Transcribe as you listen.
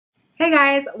Hey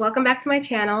guys, welcome back to my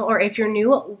channel, or if you're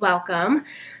new, welcome.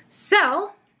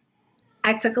 So,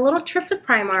 I took a little trip to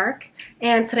Primark,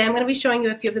 and today I'm going to be showing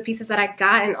you a few of the pieces that I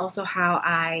got and also how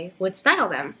I would style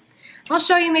them. I'll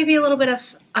show you maybe a little bit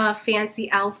of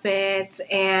fancy outfits,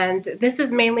 and this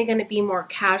is mainly going to be more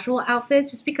casual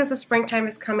outfits just because the springtime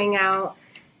is coming out.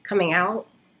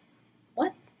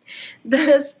 What?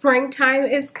 The springtime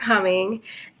is coming,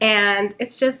 and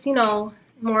it's just, you know,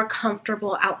 more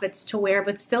comfortable outfits to wear,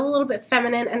 but still a little bit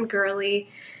feminine and girly.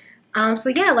 So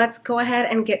yeah, let's go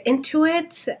ahead and get into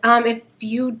it. If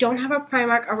you don't have a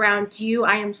Primark around you,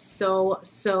 I am so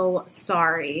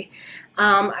sorry.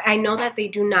 I know that they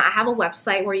do not have a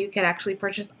website where you can actually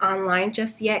purchase online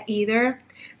just yet either.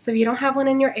 So if you don't have one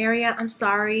in your area, I'm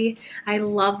sorry. I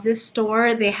love this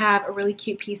store. They have really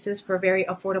cute pieces for very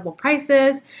affordable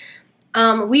prices.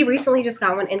 We recently just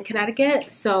got one in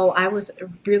Connecticut, so I was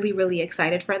really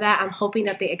excited for that. I'm hoping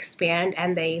that they expand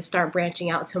and they start branching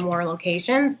out to more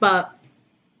locations, but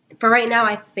for right now,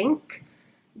 I think,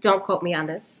 don't quote me on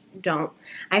this,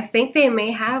 I think they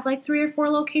may have like 3 or 4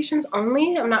 locations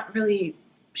only. I'm not really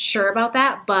sure about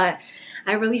that, but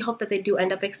I really hope that they do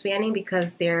end up expanding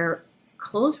because their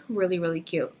clothes are really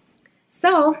cute.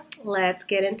 So let's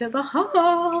get into the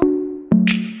haul.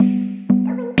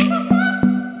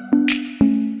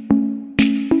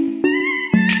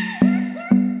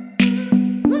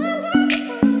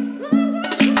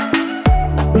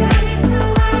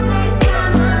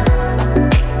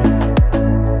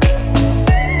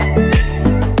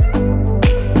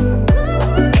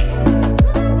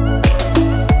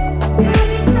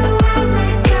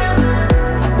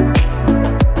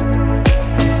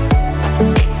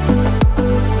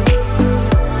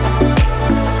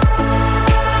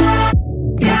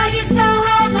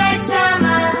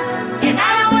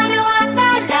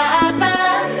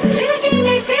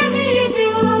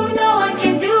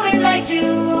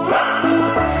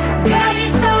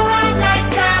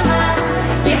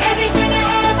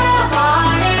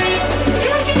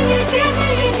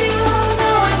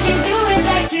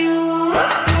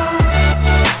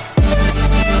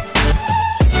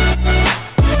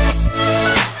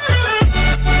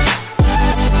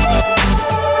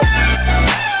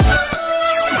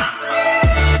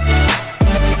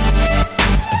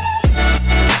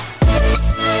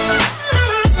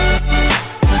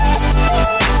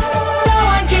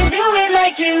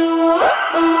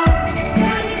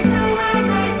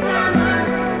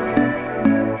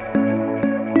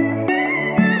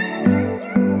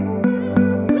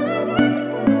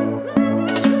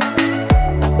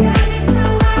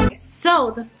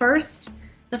 So the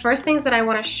first things that I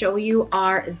want to show you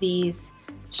are these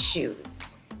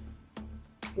shoes.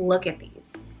 Look at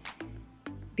these.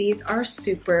 These are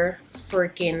super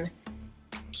freaking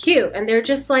cute, and they're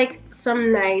just like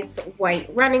some nice white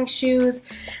running shoes.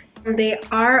 They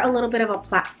are a little bit of a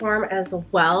platform as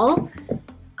well.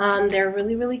 They're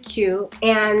really cute,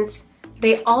 and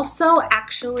they also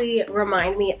actually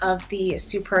remind me of the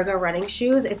Superga running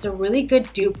shoes. It's a really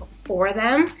good dupe for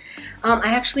them.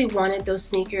 I actually wanted those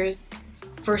sneakers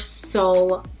for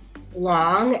so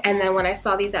long, and then when I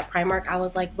saw these at Primark, I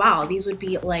was like, wow, these would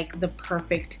be like the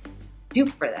perfect dupe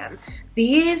for them.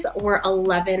 These were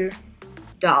 $11.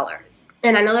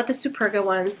 And I know that the Superga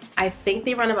ones, I think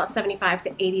they run about $75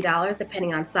 to $80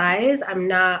 depending on size. I'm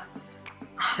not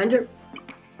 100.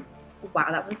 Wow,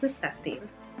 that was disgusting.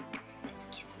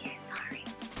 Excuse me, sorry.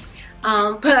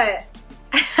 But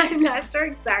I'm not sure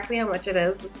exactly how much it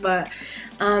is, but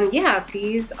yeah,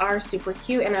 these are super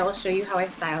cute, and I will show you how I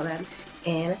style them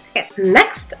in a second.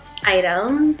 Next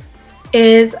item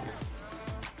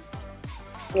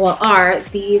are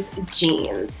these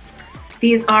jeans.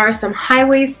 These are some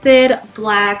high-waisted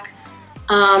black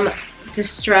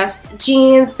distressed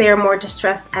jeans. They're more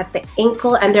distressed at the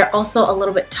ankle, and they're also a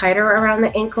little bit tighter around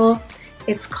the ankle.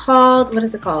 It's called, what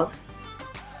is it called?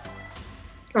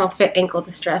 Oh, fit ankle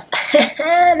distress.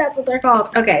 That's what they're called.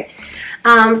 Okay,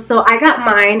 so I got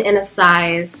mine in a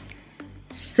size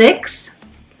 6.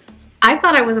 I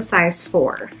thought I was a size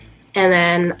 4, and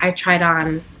then I tried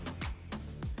on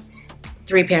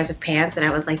 3 pairs of pants, and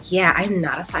I was like, yeah, I'm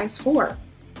not a size 4.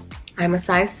 I'm a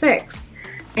size 6.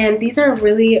 And these are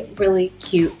really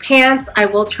cute pants. I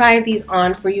will try these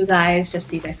on for you guys just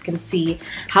so you guys can see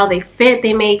how they fit.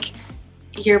 They make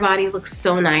your body look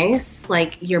so nice.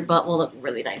 Like, your butt will look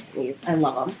really nice in these. I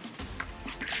love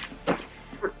them.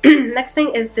 Next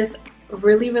thing is this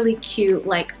really cute,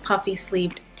 like, puffy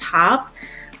sleeved top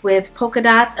with polka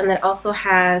dots, and then also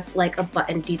has like a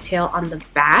button detail on the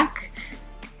back.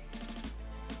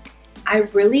 I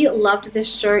really loved this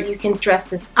shirt. You can dress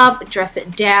this up, dress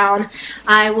it down.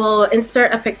 I will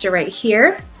insert a picture right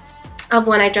here. of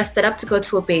when I dressed it up to go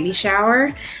to a baby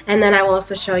shower, and then I will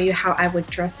also show you how I would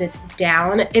dress it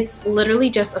down. It's literally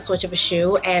just a switch of a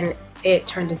shoe and it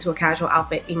turned into a casual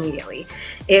outfit immediately.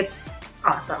 It's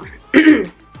awesome.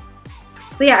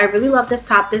 So yeah, I really love this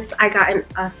top. This I got in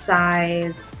a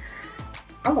size,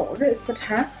 oh, what is the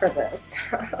tag for this?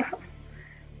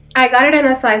 I got it in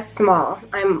a size small.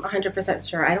 I'm 100%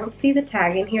 sure. I don't see the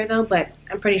tag in here though, but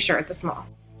I'm pretty sure it's a small.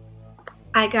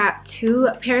 I got 2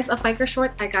 pairs of biker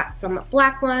shorts. I got some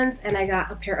black ones and I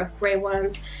got a pair of gray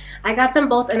ones. I got them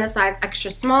both in a size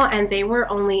extra small and they were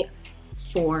only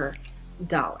 $4.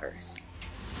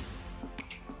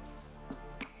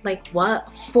 Like what?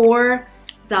 $4?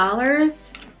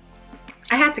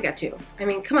 I had to get 2. I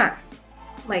mean, come on.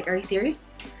 Like, are you serious?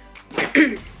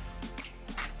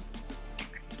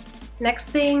 Next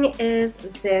thing is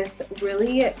this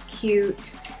really cute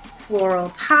floral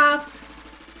top.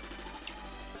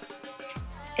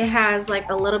 It has like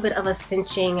a little bit of a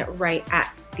cinching right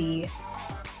at the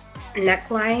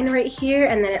neckline right here,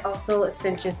 and then it also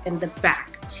cinches in the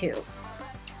back too.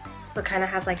 So it kind of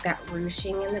has like that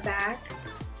ruching in the back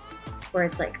where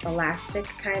it's like elastic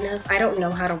kind of. I don't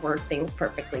know how to word things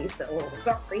perfectly, so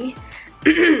sorry.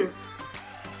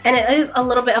 And it is a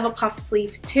little bit of a puff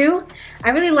sleeve too. I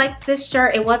really like this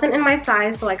shirt. It wasn't in my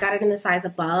size, so I got it in the size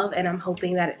above, and I'm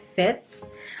hoping that it fits.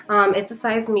 It's a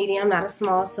size medium, not a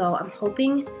small, so I'm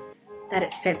hoping that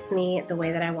it fits me the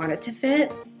way that I want it to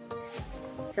fit.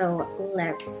 So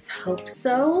let's hope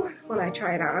so when I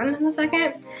try it on in a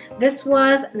second. This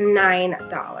was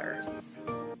 $9.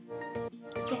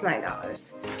 This was $9.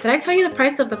 Did I tell you the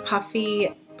price of the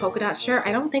puffy polka dot shirt?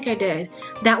 I don't think I did.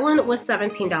 That one was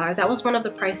 $17. That was one of the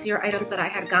pricier items that I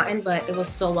had gotten, but it was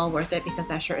so well worth it because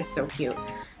that shirt is so cute.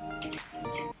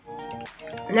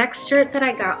 Next shirt that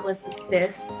I got was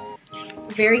this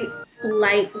very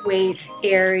lightweight,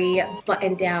 airy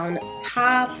button-down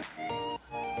top.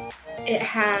 It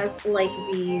has like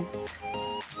these,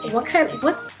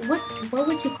 what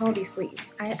would you call these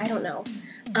sleeves? I don't know.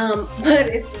 But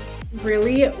it's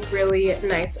really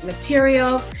nice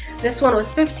material. This one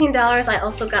was $15. I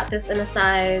also got this in a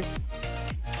size,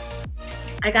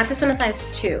 I got this in a size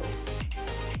 2.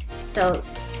 So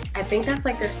I think that's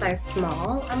like their size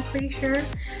small, I'm pretty sure.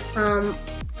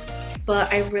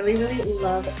 But I really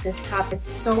love this top. It's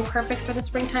so perfect for the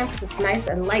springtime because it's nice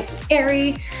and light and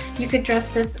airy. You could dress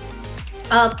this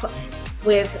up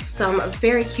with some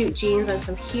very cute jeans and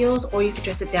some heels, or you could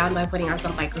dress it down by putting on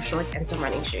some biker shorts and some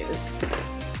running shoes.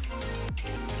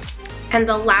 And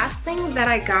the last thing that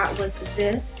I got was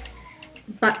this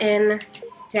button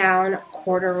down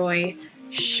corduroy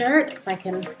shirt, if I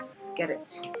can get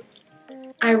it.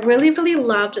 I really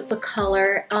loved the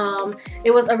color.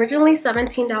 It was originally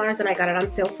 $17 and I got it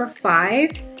on sale for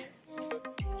 $5.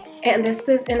 And this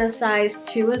is in a size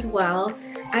 2 as well.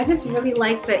 I just really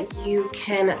like that you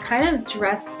can kind of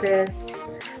dress this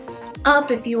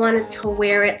up if you wanted to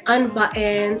wear it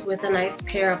unbuttoned with a nice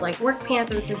pair of like work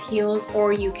pants and some heels,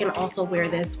 or you can also wear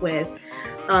this with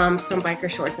some biker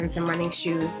shorts and some running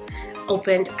shoes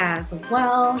opened as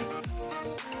well.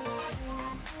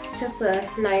 It's just a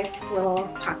nice little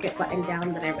pocket button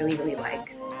down that I really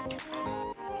like.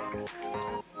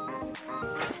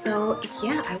 So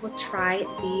yeah, I will try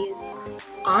these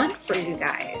on for you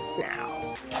guys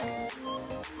now.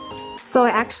 So I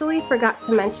actually forgot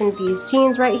to mention these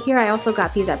jeans right here. I also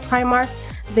got these at Primark.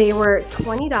 They were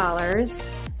 $20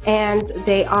 and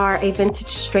they are a vintage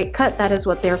straight cut. That is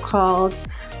what they're called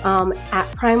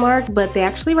at Primark, but they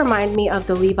actually remind me of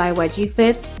the Levi wedgie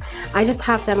fits. I just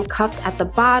have them cuffed at the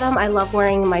bottom. I love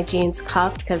wearing my jeans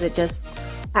cuffed because it just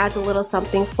adds a little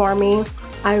something for me.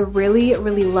 I really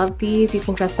love these. You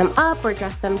can dress them up or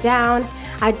dress them down.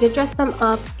 I did dress them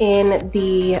up in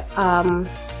the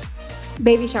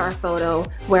baby shower photo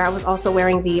where I was also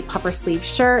wearing the puffer sleeve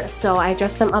shirt, so I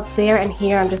dressed them up there, and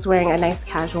here I'm just wearing a nice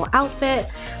casual outfit.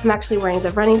 I'm actually wearing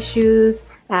the running shoes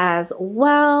as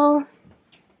well.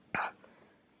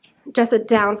 Dress it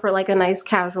down for like a nice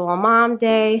casual mom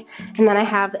day. And then I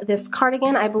have this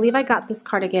cardigan. I believe I got this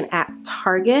cardigan at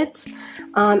Target.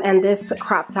 And this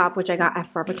crop top, which I got at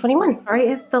Forever 21. Sorry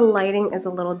if the lighting is a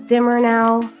little dimmer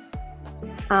now.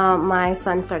 My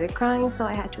son started crying, so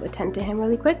I had to attend to him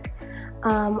really quick.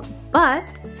 But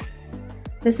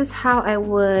this is how I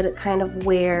would kind of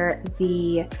wear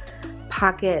the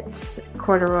pocket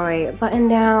corduroy button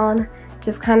down.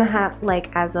 Just kind of have like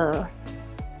as a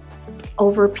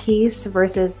over piece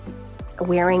versus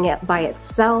wearing it by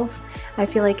itself. I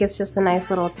feel like it's just a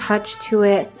nice little touch to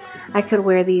it. I could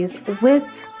wear these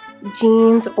with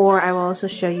jeans, or I will also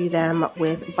show you them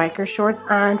with biker shorts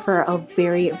on for a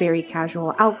very, very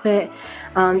casual outfit,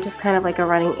 just kind of like a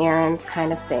running errands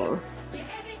kind of thing.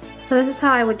 So this is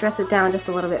how I would dress it down just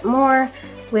a little bit more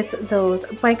with those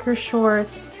biker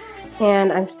shorts,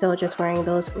 and I'm still just wearing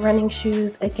those running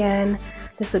shoes again.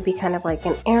 This would be kind of like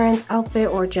an errands outfit,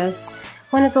 or just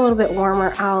when it's a little bit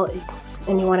warmer out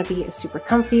and you want to be super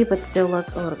comfy but still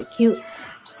look a little bit cute.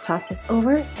 Just toss this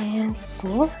over and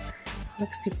yeah,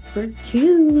 looks super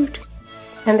cute.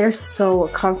 And they're so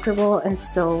comfortable and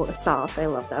so soft. I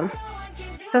love them.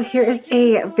 So here is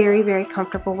a very, very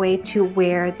comfortable way to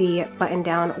wear the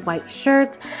button-down white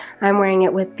shirt. I'm wearing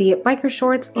it with the biker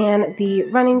shorts and the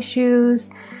running shoes.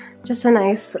 Just a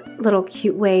nice little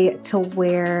cute way to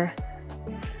wear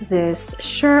this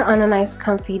shirt on a nice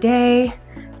comfy day.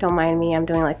 Don't mind me, I'm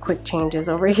doing like quick changes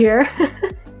over here.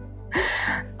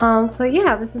 So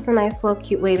yeah, this is a nice little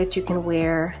cute way that you can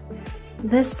wear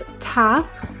this top.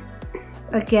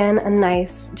 Again, a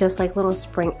nice just like little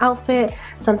spring outfit,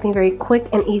 something very quick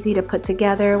and easy to put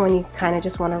together when you kind of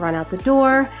just want to run out the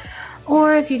door,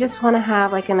 or if you just want to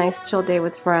have like a nice chill day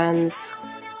with friends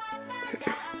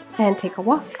and take a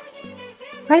walk.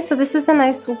 Right, so this is a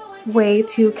nice way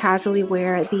to casually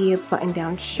wear the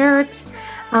button-down shirt.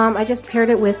 I just paired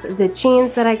it with the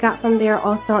jeans that I got from there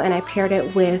also, and I paired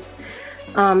it with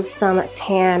some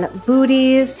tan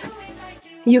booties.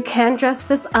 You can dress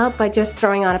this up by just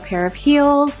throwing on a pair of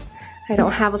heels. I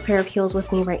don't have a pair of heels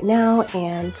with me right now,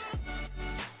 and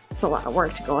it's a lot of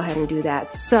work to go ahead and do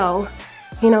that. So,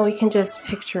 you know, we can just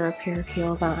picture a pair of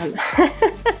heels on.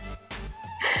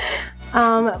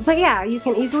 But yeah, you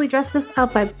can easily dress this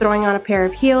up by throwing on a pair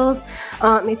of heels.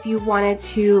 If you wanted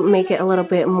to make it a little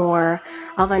bit more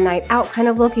of a night out kind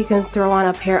of look, you can throw on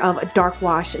a pair of dark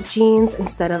wash jeans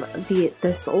instead of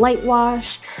this light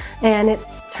wash, and it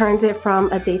turns it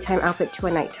from a daytime outfit to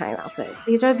a nighttime outfit.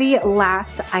 These are the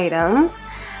last items.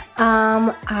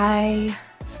 I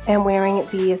am wearing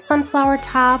the sunflower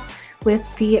top with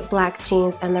the black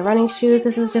jeans and the running shoes.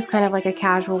 This is just kind of like a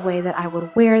casual way that I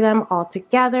would wear them all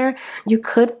together. You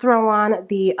could throw on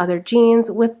the other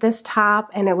jeans with this top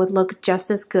and it would look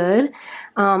just as good.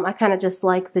 I kind of just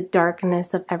like the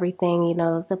darkness of everything, you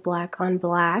know, the black on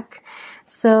black.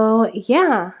 So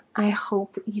yeah, I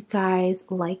hope you guys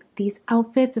like these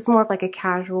outfits. It's more of like a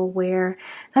casual wear,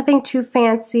 nothing too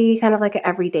fancy, kind of like an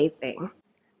everyday thing.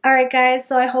 Alright guys,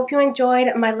 so I hope you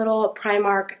enjoyed my little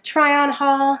Primark try-on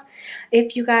haul.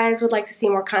 If you guys would like to see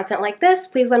more content like this,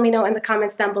 please let me know in the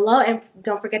comments down below, and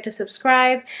don't forget to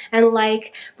subscribe and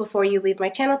like before you leave my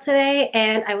channel today,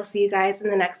 and I will see you guys in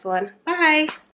the next one. Bye!